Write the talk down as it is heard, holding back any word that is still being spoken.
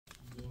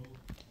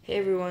Hey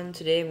everyone,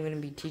 today I'm going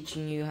to be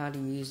teaching you how to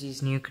use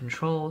these new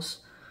controls,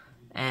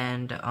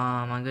 and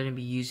I'm going to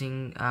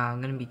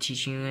be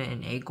teaching you it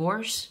in Egg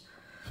Wars.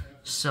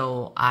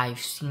 So I've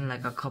seen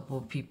like a couple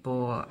of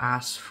people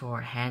ask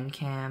for hand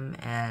cam,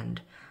 and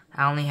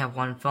I only have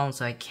one phone,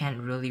 so I can't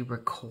really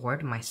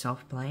record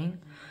myself playing.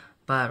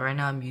 But right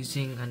now I'm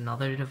using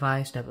another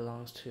device that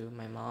belongs to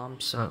my mom,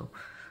 so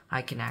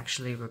I can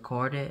actually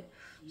record it.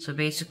 So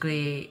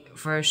basically,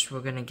 first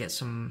we're gonna get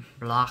some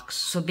blocks.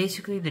 So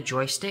basically the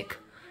joystick,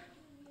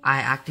 I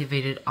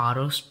activated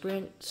auto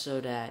sprint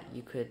so that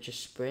you could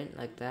just sprint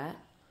like that.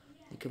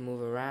 You can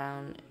move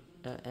around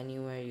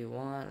anywhere you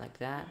want like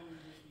that.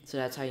 So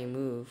that's how you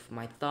move.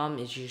 My thumb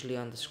is usually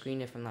on the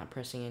screen if I'm not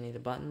pressing any of the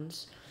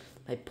buttons.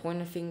 My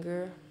pointer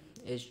finger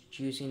is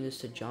using this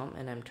to jump,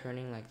 and I'm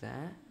turning like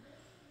that.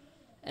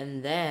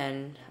 And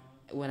then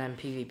when I'm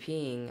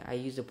PvPing, I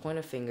use the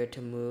pointer finger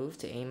to move,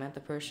 to aim at the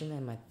person,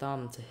 and my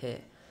thumb to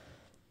hit.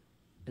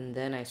 And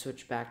then I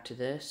switch back to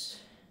this,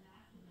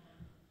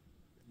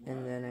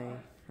 and then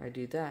I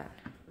do that.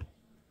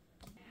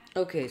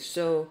 Okay,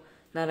 so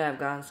now that I've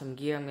gotten some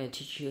gear, I'm going to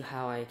teach you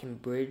how I can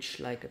bridge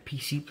like a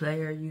PC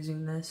player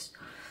using this.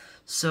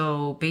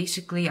 So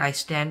basically, I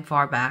stand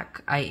far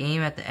back, I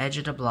aim at the edge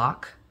of the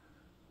block,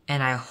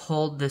 and I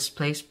hold this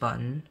place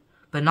button,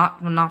 but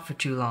not for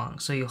too long.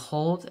 So you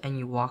hold and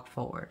you walk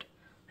forward,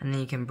 and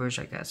then you can bridge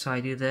like that. So I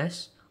do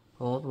this,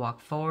 hold,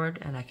 walk forward,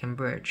 and I can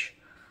bridge.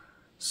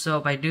 So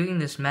by doing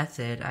this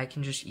method, I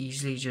can just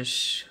easily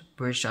just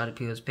bridge to other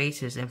people's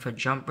bases. And for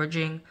jump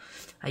bridging,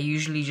 I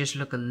usually just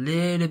look a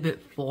little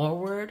bit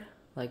forward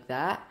like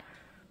that.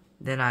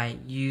 Then I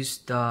use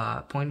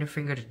the pointer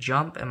finger to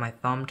jump and my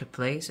thumb to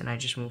place, and I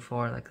just move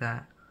forward like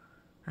that.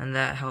 And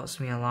that helps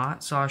me a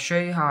lot. So I'll show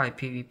you how I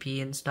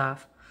PvP and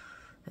stuff.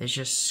 It's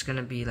just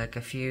gonna be like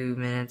a few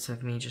minutes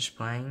of me just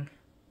playing,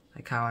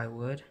 like how I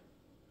would.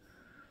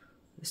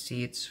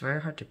 See, it's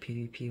very hard to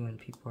PvP when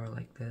people are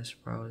like this,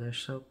 bro. They're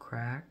so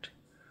cracked.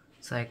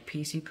 It's like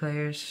PC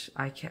players,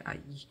 you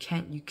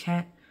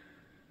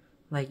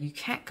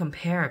can't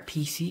compare a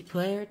PC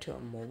player to a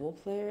mobile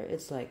player.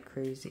 It's like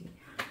crazy.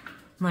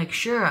 Like,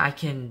 sure, I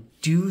can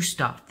do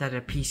stuff that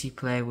a PC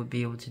player would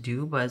be able to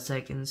do, but it's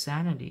like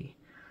insanity.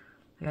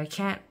 Like, I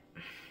can't.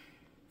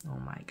 Oh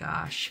my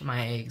gosh,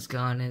 my egg's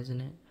gone,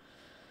 isn't it?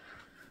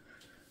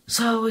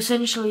 So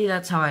essentially,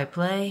 that's how I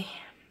play.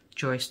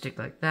 Joystick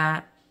like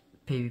that.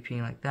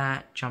 PvPing like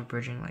that, jump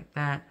bridging like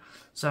that.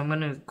 So I'm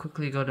gonna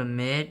quickly go to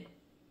mid.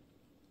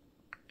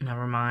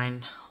 Never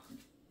mind.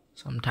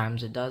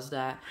 Sometimes it does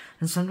that,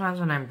 and sometimes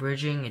when I'm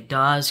bridging, it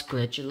does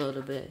glitch a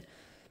little bit.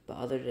 But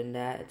other than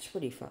that, it's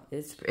pretty fun.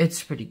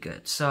 It's pretty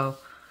good. So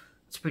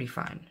it's pretty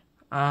fine.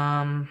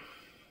 I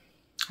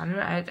don't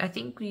know. I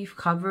think we've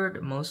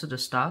covered most of the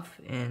stuff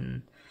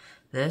in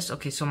this.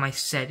 Okay, so my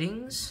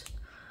settings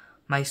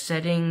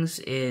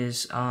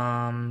is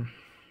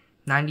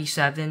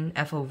 97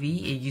 FOV.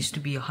 It used to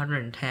be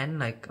 110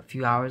 like a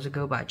few hours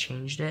ago, but I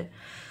changed it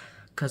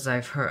because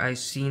I've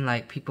seen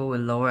like people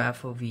with lower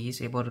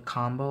FOVs able to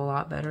combo a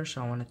lot better,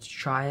 so I wanted to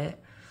try it.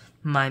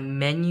 My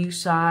menu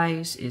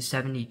size is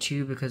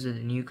 72 because of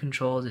the new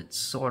controls. It's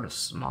sort of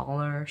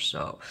smaller.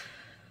 So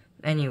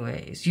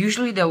anyways,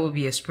 usually there will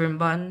be a sprint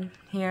button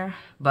here,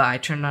 but I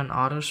turned on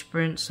auto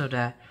sprint so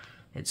that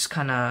it's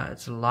a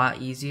lot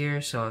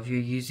easier. So if you're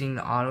using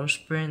the auto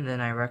sprint,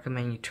 then I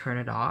recommend you turn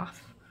it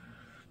off,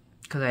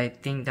 because I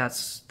think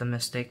that's the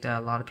mistake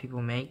that a lot of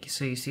people make.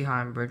 So you see how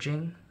I'm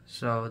bridging?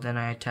 So then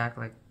I attack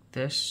like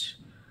this.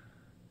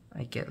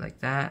 I get like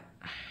that.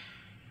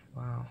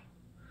 Wow.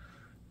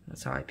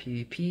 That's how I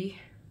PvP.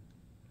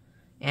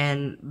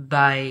 And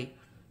by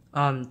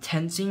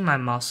tensing my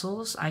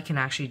muscles, I can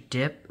actually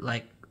dip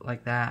like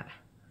that.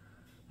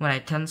 When I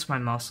tense my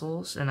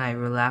muscles and I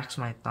relax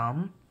my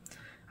thumb,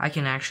 I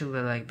can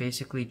actually like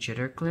basically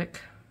jitter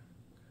click.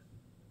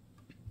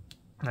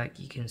 Like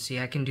you can see,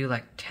 I can do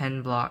like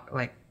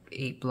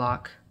 8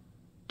 block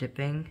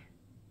dipping.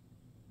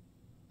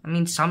 I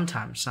mean,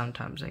 sometimes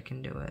I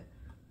can do it.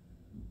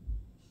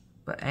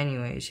 But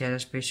anyways, yeah,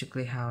 that's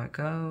basically how it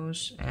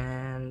goes.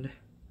 And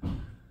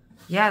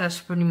yeah,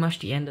 that's pretty much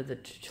the end of the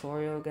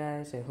tutorial,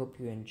 guys. I hope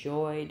you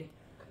enjoyed.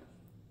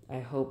 I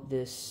hope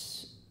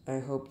this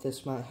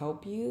might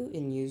help you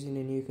in using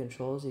the new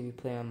controls if you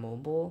play on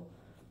mobile.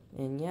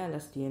 And yeah,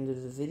 that's the end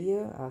of the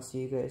video. I'll see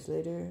you guys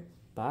later.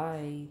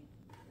 Bye.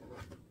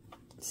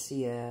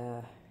 See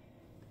ya.